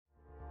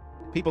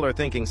People are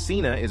thinking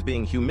Cena is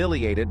being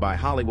humiliated by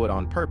Hollywood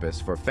on purpose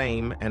for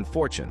fame and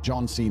fortune.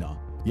 John Cena,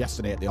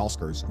 yesterday at the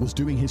Oscars, was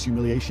doing his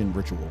humiliation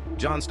ritual.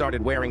 John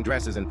started wearing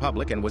dresses in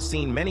public and was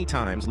seen many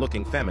times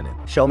looking feminine.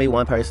 Show me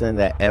one person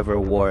that ever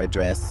wore a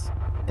dress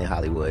in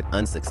Hollywood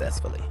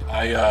unsuccessfully.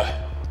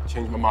 I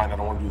changed my mind. I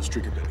don't want to do the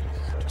streaker bit.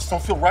 I just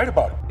don't feel right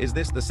about it. Is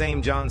this the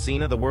same John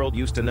Cena the world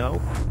used to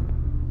know?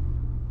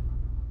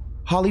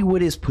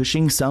 Hollywood is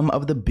pushing some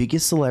of the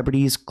biggest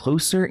celebrities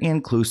closer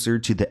and closer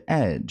to the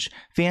edge.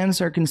 Fans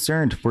are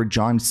concerned for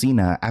John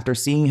Cena after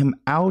seeing him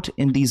out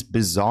in these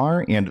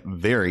bizarre and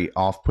very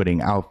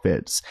off-putting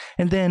outfits,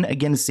 and then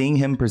again seeing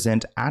him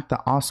present at the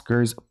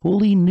Oscars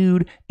fully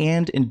nude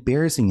and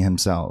embarrassing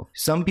himself.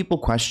 Some people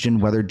question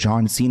whether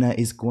John Cena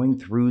is going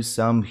through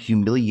some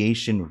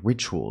humiliation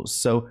rituals,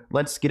 so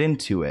let's get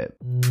into it.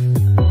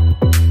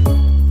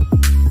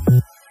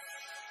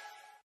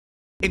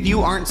 If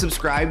you aren't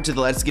subscribed to the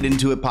Let's Get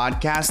Into It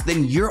podcast,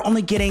 then you're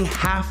only getting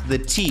half the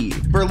tea.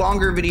 For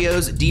longer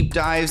videos, deep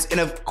dives, and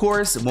of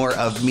course, more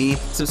of me,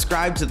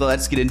 subscribe to the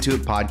Let's Get Into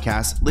It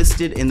podcast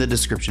listed in the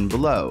description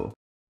below.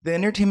 The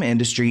entertainment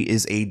industry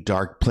is a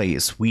dark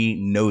place, we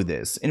know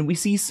this, and we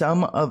see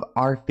some of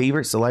our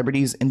favorite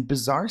celebrities in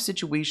bizarre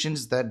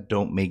situations that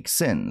don't make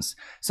sense.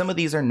 Some of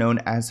these are known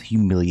as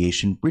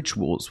humiliation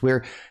rituals,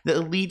 where the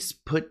elites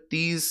put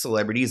these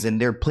celebrities in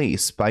their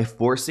place by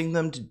forcing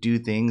them to do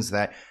things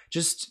that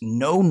just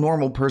no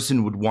normal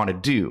person would want to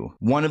do.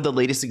 One of the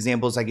latest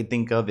examples I could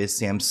think of is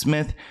Sam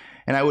Smith.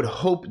 And I would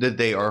hope that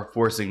they are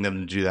forcing them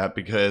to do that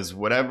because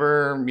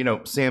whatever,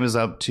 Sam is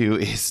up to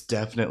is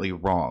definitely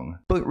wrong.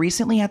 But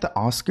recently at the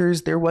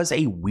Oscars, there was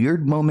a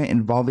weird moment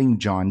involving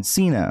John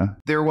Cena.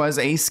 There was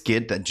a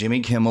skit that Jimmy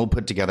Kimmel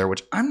put together,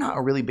 which I'm not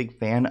a really big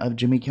fan of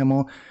Jimmy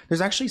Kimmel.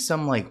 There's actually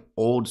some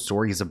old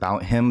stories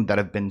about him that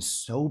have been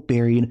so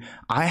buried.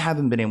 I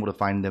haven't been able to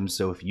find them.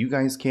 So if you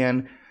guys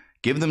can,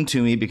 give them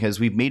to me because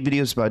we've made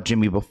videos about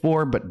Jimmy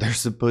before, but they're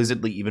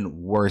supposedly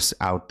even worse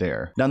out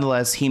there.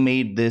 Nonetheless, he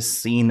made this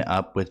scene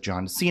up with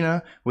John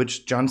Cena,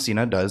 which John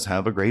Cena does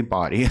have a great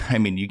body. I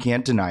mean, you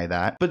can't deny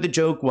that. But the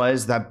joke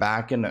was that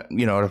back in, at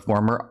a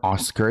former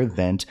Oscar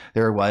event,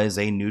 there was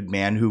a nude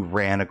man who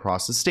ran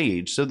across the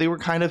stage. So they were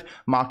kind of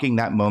mocking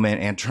that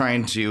moment and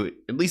trying to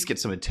at least get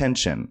some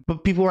attention.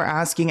 But people were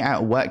asking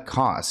at what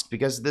cost,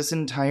 because this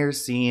entire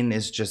scene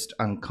is just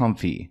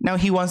uncomfy. Now,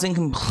 he wasn't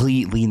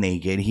completely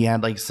naked. He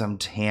had some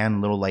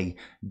tan little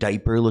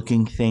diaper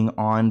looking thing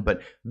on,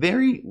 but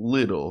very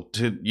little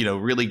to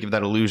really give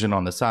that illusion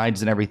on the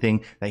sides and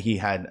everything that he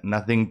had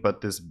nothing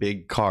but this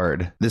big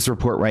card. This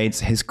report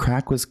writes, his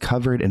crack was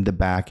covered in the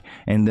back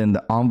and then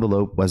the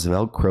envelope was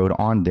velcroed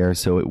on there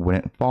so it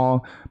wouldn't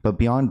fall, but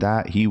beyond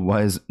that he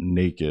was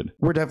naked.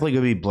 We're definitely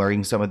going to be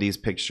blurring some of these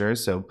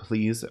pictures, so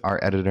please,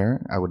 our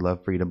editor, I would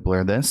love for you to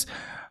blur this.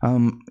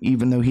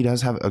 Even though he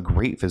does have a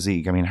great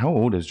physique. I mean, how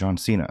old is John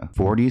Cena?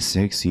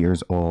 46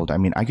 years old. I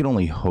mean, I could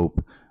only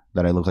hope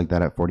that I look like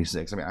that at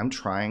 46. I mean, I'm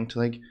trying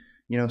to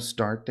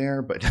start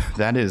there, but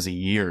that is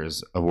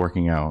years of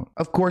working out.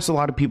 Of course, a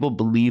lot of people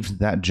believed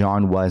that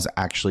John was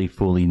actually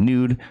fully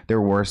nude. There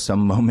were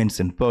some moments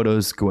and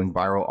photos going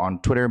viral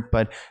on Twitter,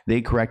 but they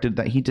corrected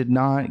that he did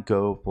not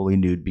go fully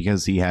nude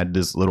because he had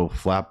this little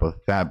flap of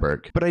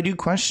fabric. But I do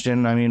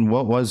question,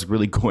 what was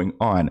really going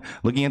on?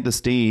 Looking at the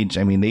stage,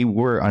 they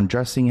were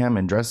undressing him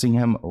and dressing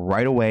him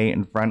right away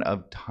in front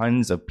of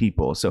tons of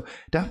people. So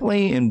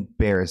definitely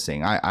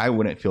embarrassing. I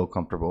wouldn't feel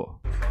comfortable.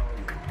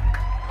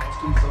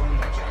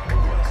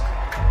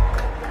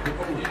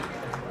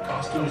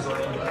 Costume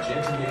design by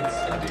Jansen Yates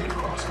and Dave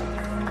Crossman.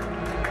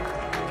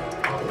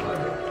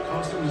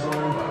 Costume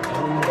design by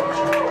Alan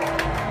Roger.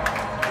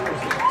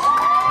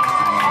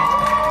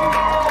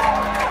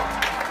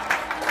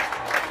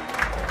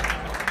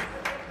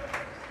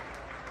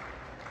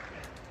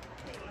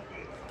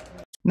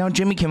 Now,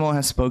 Jimmy Kimmel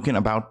has spoken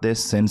about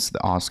this since the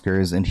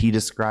Oscars, and he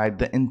described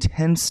the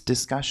intense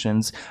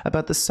discussions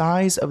about the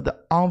size of the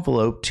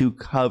envelope to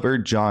cover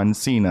John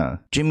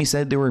Cena. Jimmy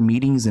said there were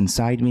meetings and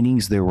side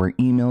meetings, there were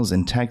emails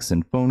and texts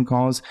and phone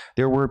calls,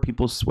 there were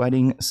people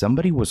sweating,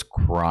 somebody was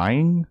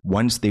crying.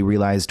 Once they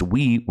realized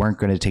we weren't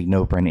going to take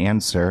no for an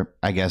answer,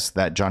 I guess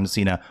that John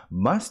Cena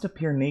must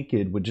appear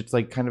naked, which it's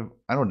kind of,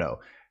 I don't know,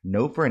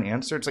 no for an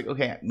answer. It's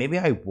okay, maybe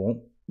I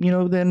won't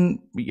then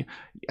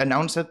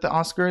announce at the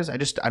Oscars. I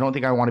don't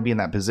think I want to be in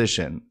that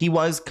position. He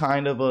was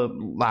kind of a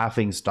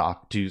laughing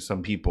stock to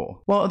some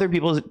people. While other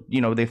people,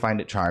 they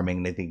find it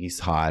charming. They think he's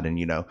hot and,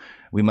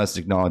 we must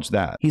acknowledge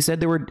that. He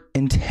said there were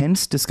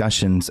intense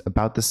discussions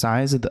about the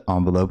size of the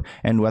envelope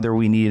and whether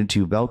we needed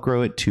to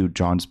Velcro it to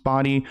John's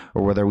body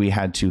or whether we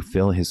had to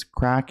fill his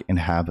crack and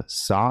have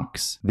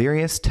socks.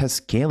 Various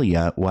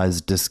Tescalia was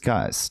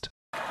discussed.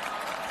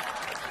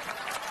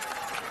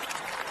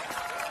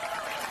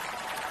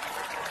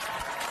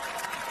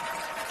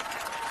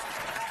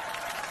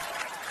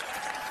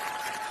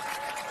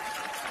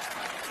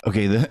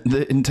 Okay,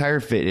 the entire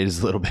fit is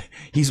a little bit,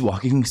 he's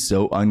walking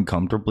so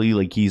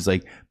uncomfortably, he's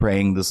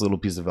praying this little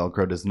piece of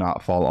Velcro does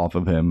not fall off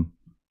of him.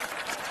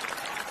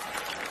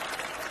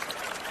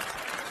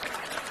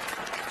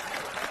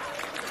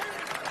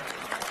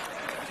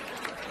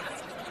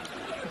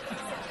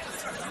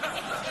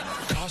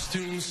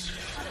 costumes.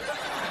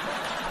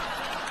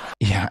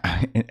 Yeah,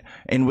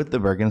 and with the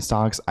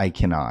Birkenstocks, I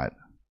cannot.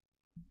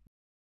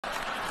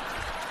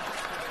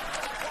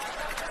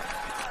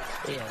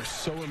 They are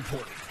so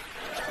important.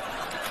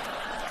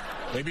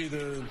 Maybe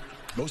the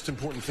most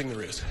important thing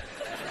there is.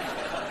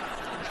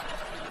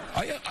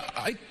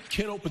 I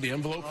can't open the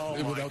envelope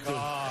without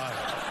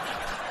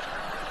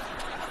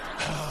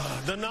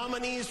The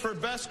nominees for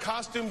Best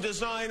Costume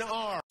Design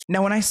are...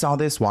 Now, when I saw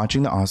this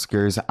watching the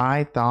Oscars,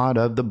 I thought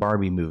of the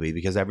Barbie movie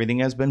because everything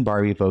has been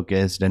Barbie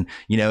focused. And,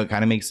 you know, it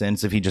kind of makes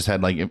sense if he just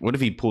had like, what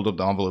if he pulled up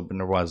the envelope and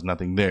there was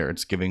nothing there?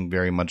 It's giving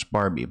very much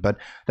Barbie. But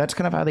that's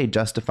kind of how they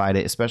justified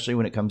it, especially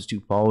when it comes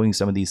to following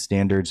some of these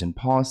standards and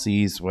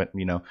policies, what,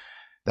 you know,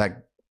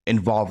 that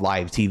involve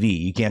live TV.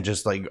 You can't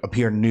just like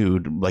appear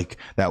nude like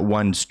that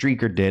one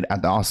streaker did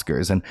at the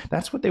Oscars. And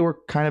that's what they were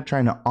kind of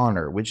trying to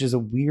honor, which is a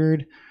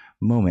weird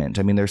moment.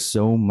 I mean, there's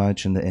so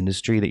much in the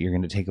industry that you're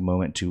going to take a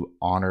moment to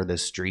honor the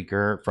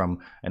streaker from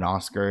an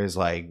Oscars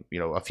like, you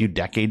know, a few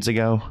decades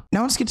ago.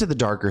 Now let's get to the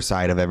darker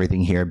side of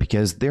everything here,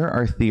 because there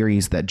are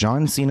theories that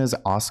John Cena's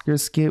Oscar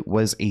skit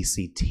was a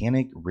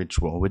satanic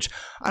ritual, which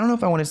I don't know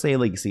if I want to say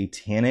like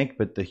satanic,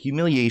 but the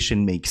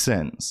humiliation makes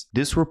sense.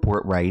 This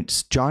report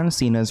writes, John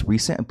Cena's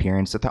recent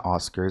appearance at the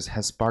Oscars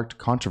has sparked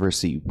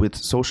controversy, with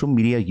social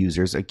media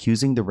users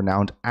accusing the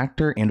renowned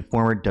actor and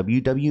former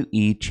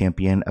WWE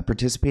champion of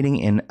participating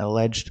in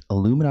alleged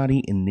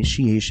Illuminati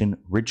initiation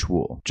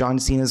ritual. John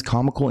Cena's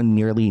comical and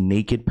nearly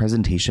naked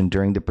presentation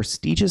during the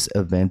prestigious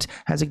event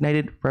has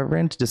ignited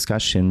fervent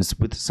discussions,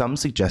 with some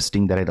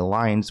suggesting that it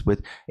aligns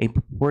with a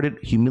purported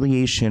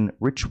humiliation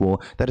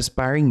ritual that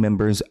aspiring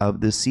members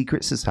of the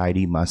secret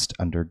society must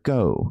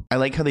undergo. I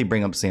like how they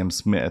bring up Sam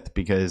Smith,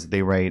 because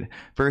they write,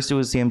 first it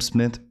was Sam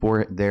Smith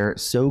for their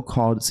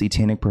so-called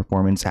satanic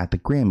performance at the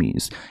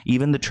Grammys.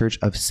 Even the Church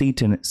of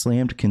Satan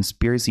slammed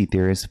conspiracy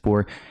theorists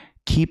for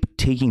keep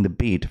taking the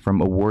bait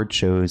from award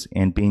shows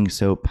and being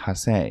so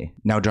passé.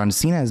 Now, John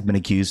Cena has been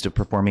accused of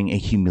performing a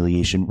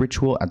humiliation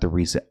ritual at the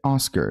recent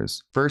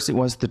Oscars. First it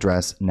was the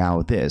dress,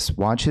 now this.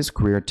 Watch his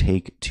career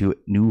take to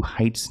new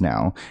heights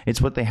now.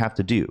 It's what they have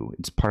to do.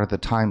 It's part of the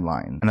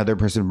timeline. Another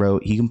person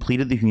wrote, he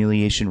completed the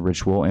humiliation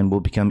ritual and will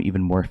become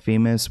even more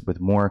famous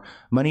with more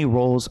money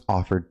roles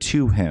offered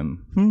to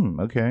him.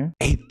 Okay.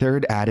 A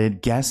third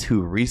added, guess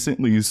who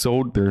recently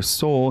sold their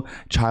soul?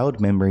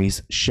 Child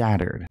memories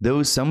shattered.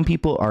 Though some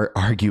people are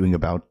arguing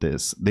about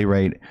this, they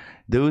write,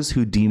 those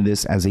who deem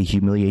this as a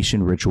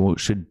humiliation ritual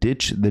should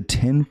ditch the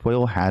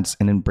tinfoil hats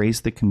and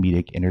embrace the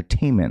comedic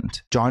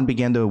entertainment. John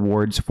began the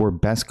awards for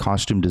Best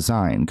Costume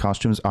Design.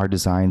 Costumes are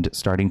designed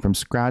starting from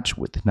scratch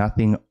with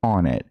nothing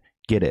on it.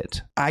 Get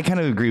it? I kind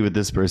of agree with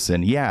this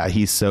person. Yeah,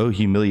 he's so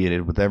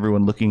humiliated, with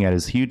everyone looking at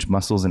his huge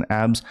muscles and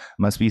abs.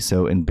 Must be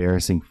so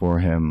embarrassing for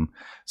him.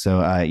 So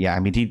yeah, I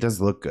mean, he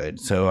does look good.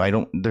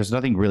 So there's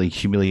nothing really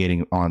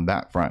humiliating on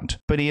that front.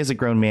 But he is a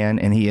grown man,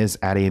 and he is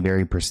at a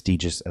very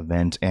prestigious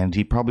event, and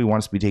he probably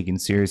wants to be taken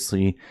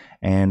seriously.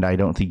 And I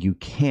don't think you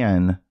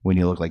can when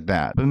you look like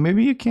that. But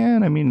maybe you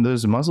can. I mean,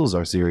 those muscles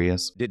are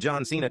serious. Did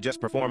John Cena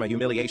just perform a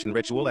humiliation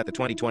ritual at the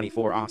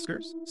 2024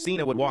 Oscars?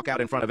 Cena would walk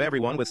out in front of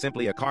everyone with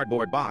simply a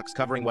cardboard box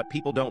covering what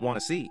people don't want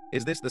to see.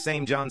 Is this the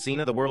same John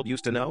Cena the world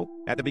used to know?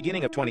 At the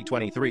beginning of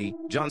 2023,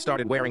 John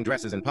started wearing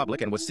dresses in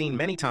public and was seen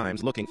many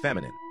times looking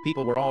feminine.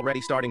 People were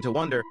already starting to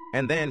wonder,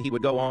 and then he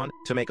would go on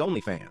to make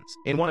OnlyFans.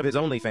 In one of his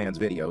OnlyFans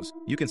videos,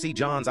 you can see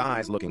John's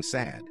eyes looking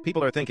sad.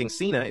 People are thinking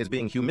Cena is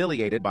being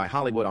humiliated by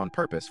Hollywood on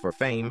purpose for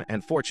fame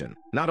and fortune.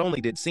 Not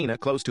only did Cena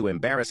close to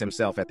embarrass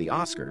himself at the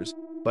Oscars,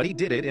 but he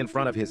did it in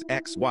front of his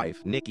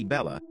ex-wife, Nikki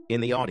Bella, in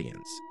the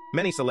audience.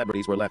 Many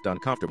celebrities were left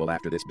uncomfortable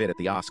after this bit at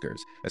the Oscars,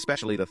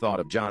 especially the thought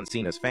of John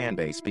Cena's fan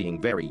base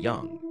being very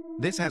young.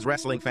 This has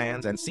wrestling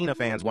fans and Cena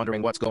fans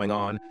wondering what's going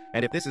on,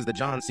 and if this is the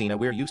John Cena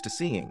we're used to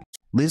seeing.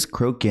 Liz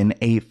Crokin,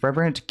 a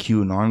fervent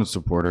QAnon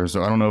supporter,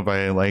 so I don't know if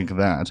I like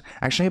that.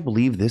 Actually, I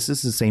believe this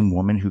is the same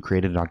woman who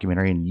created a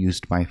documentary and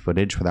used my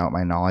footage without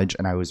my knowledge,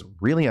 and I was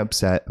really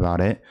upset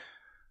about it.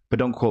 But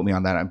don't quote me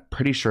on that. I'm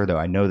pretty sure, though,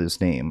 I know this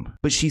name.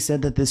 But she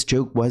said that this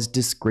joke was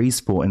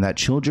disgraceful and that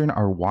children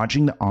are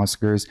watching the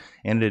Oscars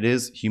and it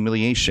is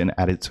humiliation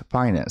at its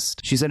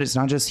finest. She said it's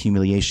not just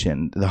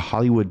humiliation. The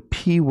Hollywood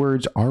P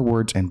words, R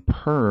words, and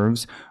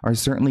pervs are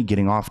certainly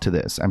getting off to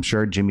this. I'm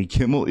sure Jimmy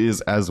Kimmel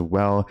is as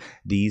well.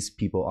 These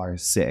people are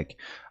sick.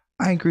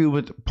 I agree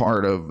with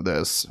part of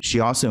this. She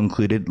also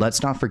included,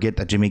 let's not forget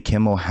that Jimmy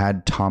Kimmel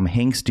had Tom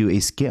Hanks do a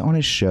skit on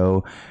his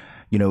show,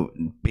 you know,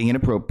 being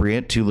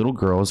inappropriate to little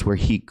girls, where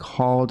he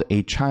called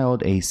a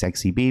child a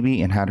sexy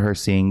baby and had her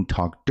saying,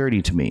 talk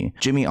dirty to me.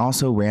 Jimmy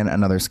also ran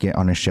another skit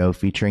on his show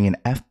featuring an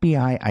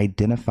FBI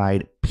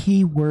identified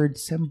P word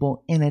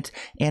symbol in it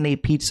and a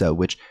pizza,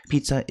 which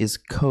pizza is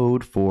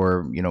code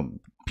for, you know,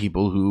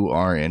 people who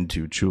are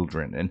into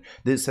children. And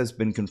this has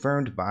been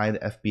confirmed by the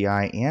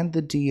FBI and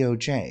the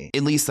DOJ.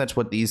 At least that's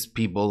what these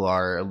people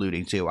are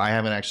alluding to. I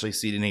haven't actually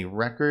seen any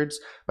records,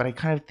 but I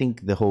kind of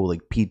think the whole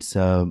like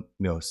pizza, you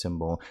know,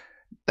 symbol,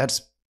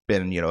 that's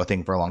been, you know, a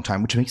thing for a long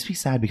time, which makes me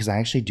sad because I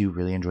actually do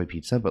really enjoy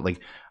pizza, but like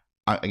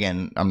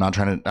Again, I'm not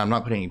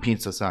putting any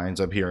pizza signs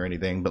up here or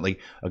anything, but like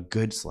a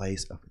good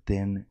slice of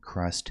thin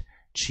crust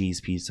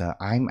cheese pizza.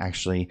 I'm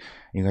actually,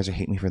 you guys are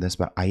hate me for this,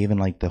 but I even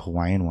like the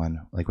Hawaiian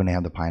one, like when they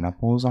have the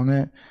pineapples on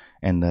it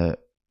and the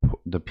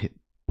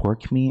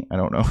pork meat, I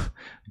don't know,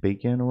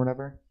 bacon or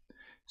whatever.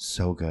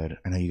 So good.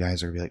 I know you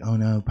guys are gonna be like, oh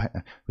no,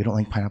 we don't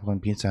like pineapple on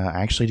pizza.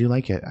 I actually do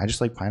like it. I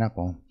just like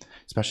pineapple,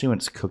 especially when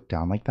it's cooked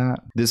down like that.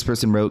 This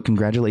person wrote,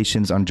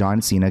 congratulations on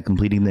John Cena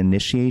completing the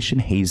initiation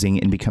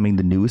hazing and becoming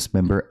the newest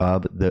member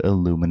of the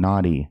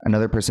Illuminati.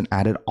 Another person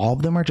added, all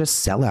of them are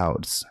just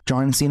sellouts.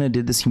 John Cena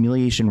did this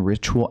humiliation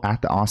ritual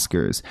at the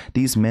Oscars.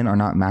 These men are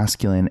not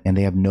masculine and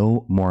they have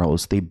no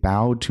morals. They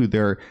bow to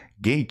their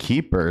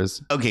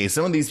gatekeepers. Okay,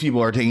 some of these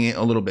people are taking it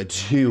a little bit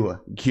too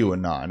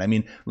QAnon. I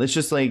mean, let's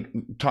just like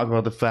talk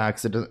about the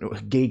facts.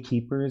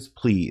 Gatekeepers,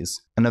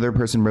 please. Another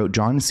person wrote,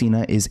 John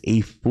Cena is a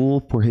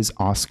fool for his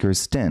Oscar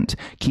stint.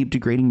 Keep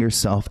degrading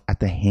yourself at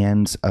the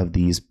hands of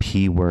these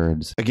P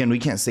words. Again, we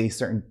can't say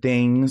certain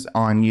things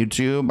on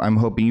YouTube. I'm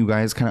hoping you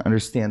guys kind of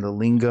understand the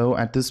lingo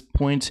at this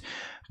point.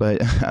 But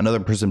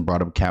another person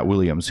brought up Cat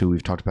Williams, who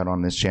we've talked about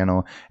on this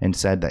channel, and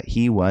said that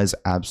he was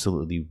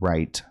absolutely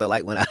right. But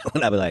like when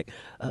I be like,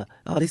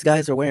 oh, these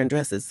guys are wearing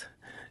dresses.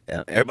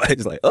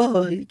 Everybody's like,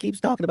 oh, he keeps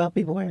talking about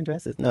people wearing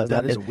dresses. No,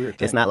 that is a weird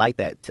thing. It's not like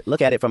that.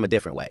 Look at it from a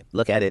different way.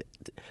 Look at it.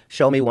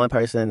 Show me one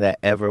person that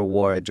ever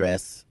wore a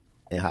dress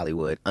in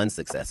Hollywood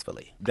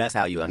unsuccessfully. That's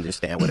how you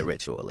understand what a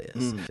ritual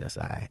is. Just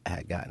I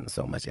had gotten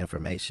so much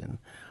information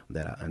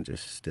that I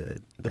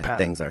understood that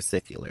things are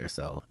secular.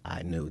 So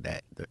I knew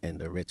that in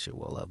the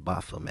ritual of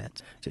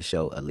Baphomet, to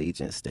show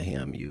allegiance to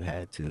him, you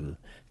had to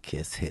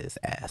kiss his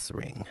ass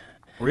ring.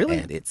 Really?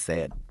 And it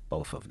said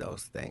both of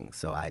those things.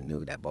 So I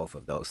knew that both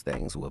of those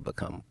things will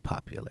become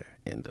popular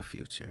in the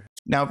future.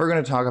 Now, if we're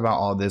going to talk about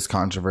all this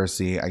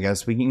controversy, I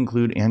guess we can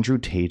include Andrew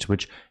Tate,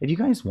 which if you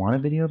guys want a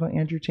video about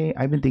Andrew Tate,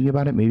 I've been thinking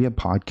about it, maybe a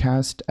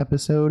podcast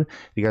episode.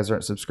 If you guys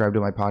aren't subscribed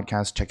to my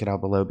podcast, check it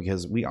out below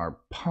because we are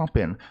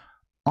popping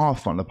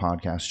off on the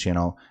podcast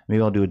channel. Maybe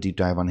I'll do a deep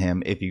dive on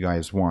him if you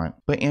guys want.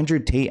 But Andrew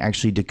Tate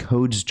actually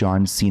decodes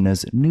John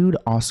Cena's nude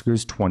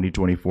Oscars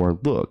 2024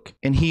 look.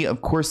 And he,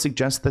 of course,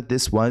 suggests that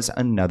this was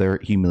another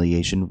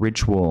humiliation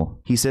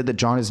ritual. He said that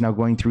John is now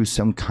going through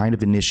some kind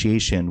of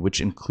initiation,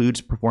 which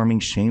includes performing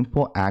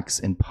shameful acts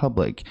in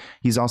public.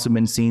 He's also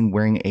been seen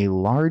wearing a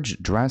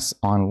large dress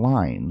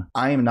online.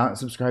 I am not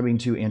subscribing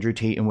to Andrew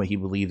Tate and what he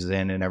believes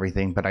in and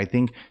everything, but I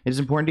think it is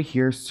important to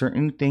hear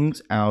certain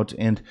things out,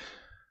 and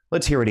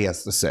let's hear what he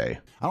has to say.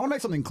 I want to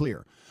make something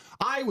clear.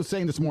 I was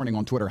saying this morning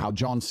on Twitter how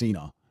John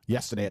Cena,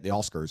 yesterday at the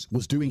Oscars,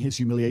 was doing his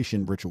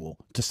humiliation ritual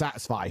to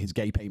satisfy his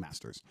gay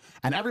paymasters.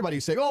 And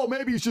everybody's saying, oh,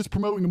 maybe he's just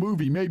promoting a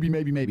movie.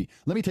 Maybe.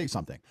 Let me tell you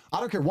something. I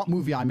don't care what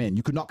movie I'm in.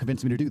 You could not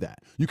convince me to do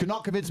that. You could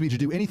not convince me to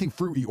do anything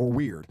fruity or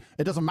weird.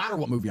 It doesn't matter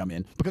what movie I'm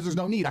in because there's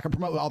no need. I can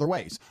promote it other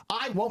ways.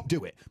 I won't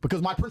do it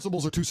because my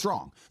principles are too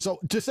strong. So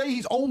to say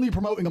he's only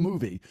promoting a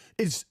movie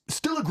is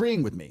still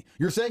agreeing with me.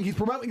 You're saying he's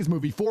promoting his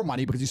movie for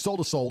money because he sold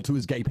a soul to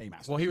his gay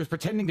paymaster. Well, he was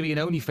pretending to be an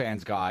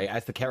OnlyFans guy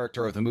as the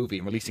character of the movie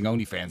and releasing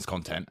OnlyFans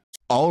content.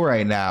 All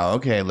right, now,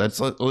 okay, let's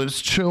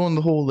chill on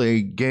the whole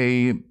like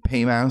gay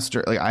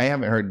paymaster. Like, I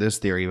haven't heard this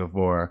theory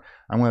before.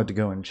 I'm gonna have to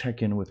go and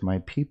check in with my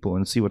people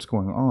and see what's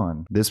going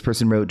on. This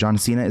person wrote, John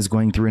Cena is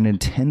going through an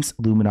intense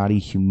Illuminati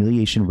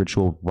humiliation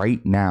ritual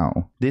right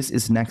now. This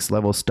is next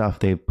level stuff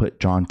they've put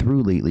John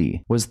through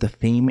lately. Was the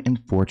fame and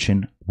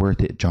fortune worth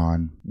it,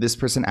 John? This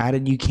person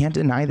added, you can't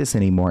deny this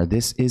anymore.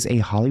 This is a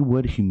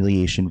Hollywood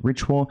humiliation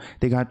ritual.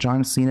 They got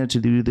John Cena to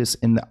do this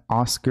in the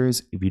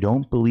Oscars. If you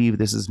don't believe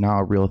this is now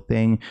a real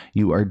thing,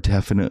 you are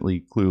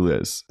definitely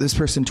clueless. This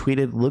person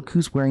tweeted, look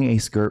who's wearing a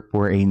skirt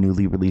for a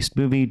newly released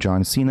movie,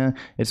 John Cena.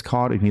 It's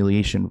called a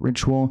humiliation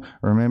ritual.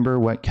 Remember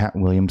what Cat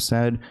Williams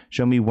said?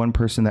 Show me one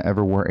person that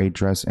ever wore a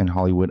dress in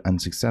Hollywood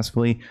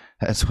unsuccessfully.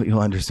 That's what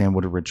you'll understand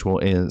what a ritual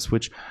is,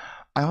 which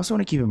I also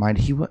want to keep in mind,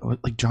 he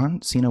like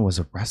John Cena was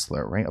a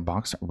wrestler, right? A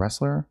boxer,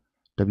 wrestler,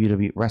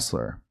 WWE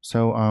wrestler.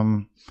 So, I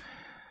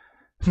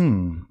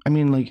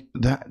mean, like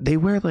that they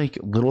wear like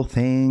little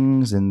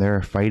things and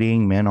they're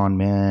fighting men on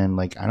men.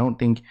 Like, I don't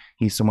think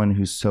he's someone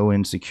who's so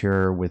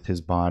insecure with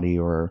his body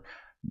or,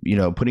 you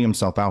know, putting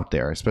himself out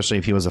there, especially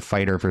if he was a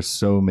fighter for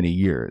so many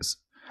years.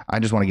 I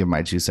just want to give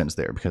my 2 cents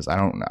there because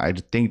I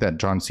think that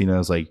John Cena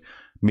is like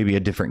maybe a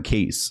different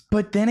case.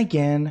 But then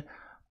again,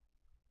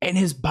 in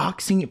his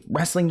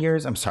wrestling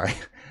years,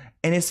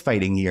 in his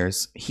fighting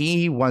years,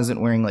 he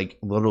wasn't wearing like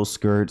little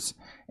skirts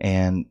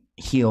and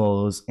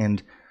heels,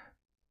 and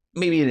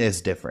maybe it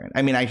is different.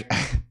 I mean,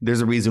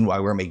 there's a reason why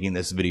we're making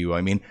this video.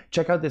 I mean,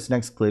 check out this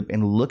next clip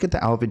and look at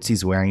the outfits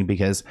he's wearing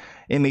because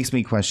it makes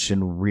me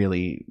question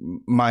really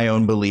my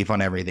own belief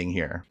on everything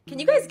here. Can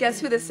you guys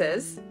guess who this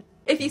is?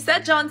 If you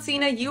said John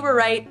Cena, you were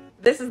right.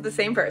 This is the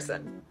same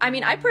person. I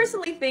mean, I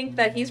personally think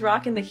that he's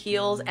rocking the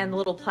heels and the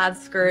little plaid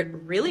skirt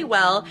really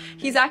well.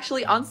 He's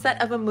actually on set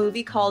of a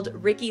movie called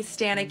Ricky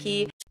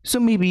Stanicky. So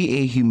maybe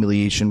a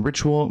humiliation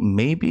ritual.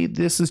 Maybe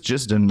this is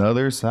just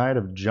another side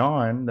of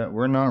John that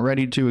we're not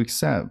ready to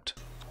accept.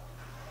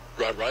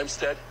 Rod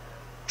Rhymstead,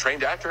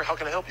 trained actor, how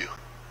can I help you?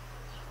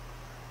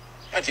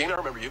 Hi, Dean, I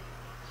remember you.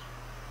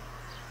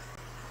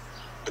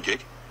 A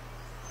gig?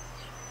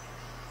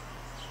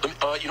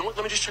 You know what?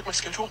 Let me just check my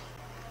schedule.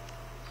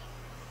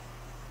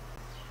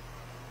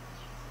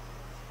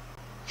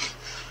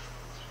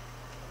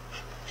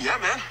 Yeah,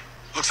 man.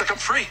 Looks like I'm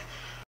free.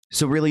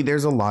 So really,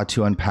 there's a lot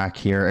to unpack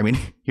here. I mean,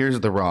 here's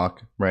The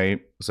Rock,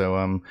 right? So,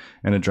 an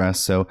address.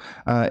 So,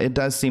 it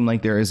does seem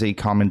like there is a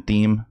common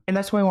theme. And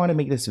that's why I want to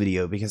make this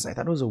video, because I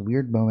thought it was a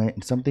weird moment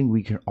and something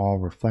we can all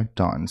reflect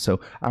on. So,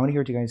 I want to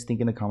hear what you guys think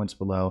in the comments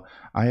below.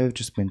 I have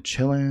just been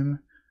chilling.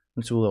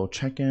 Let's do a little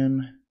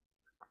check-in.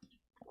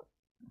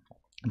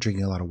 I'm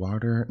drinking a lot of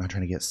water, not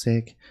trying to get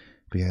sick,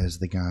 because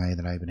the guy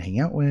that I've been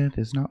hanging out with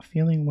is not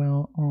feeling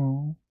well.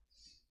 Oh.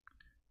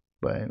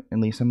 But at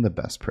least I'm the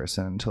best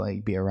person to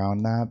like be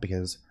around that,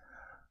 because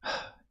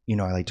you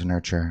know I like to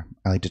nurture,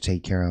 I like to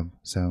take care of,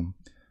 so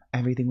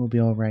everything will be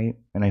all right.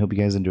 And I hope you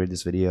guys enjoyed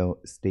this video.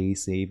 Stay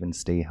safe and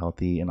stay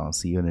healthy, and I'll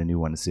see you in a new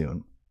one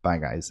soon. Bye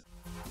guys.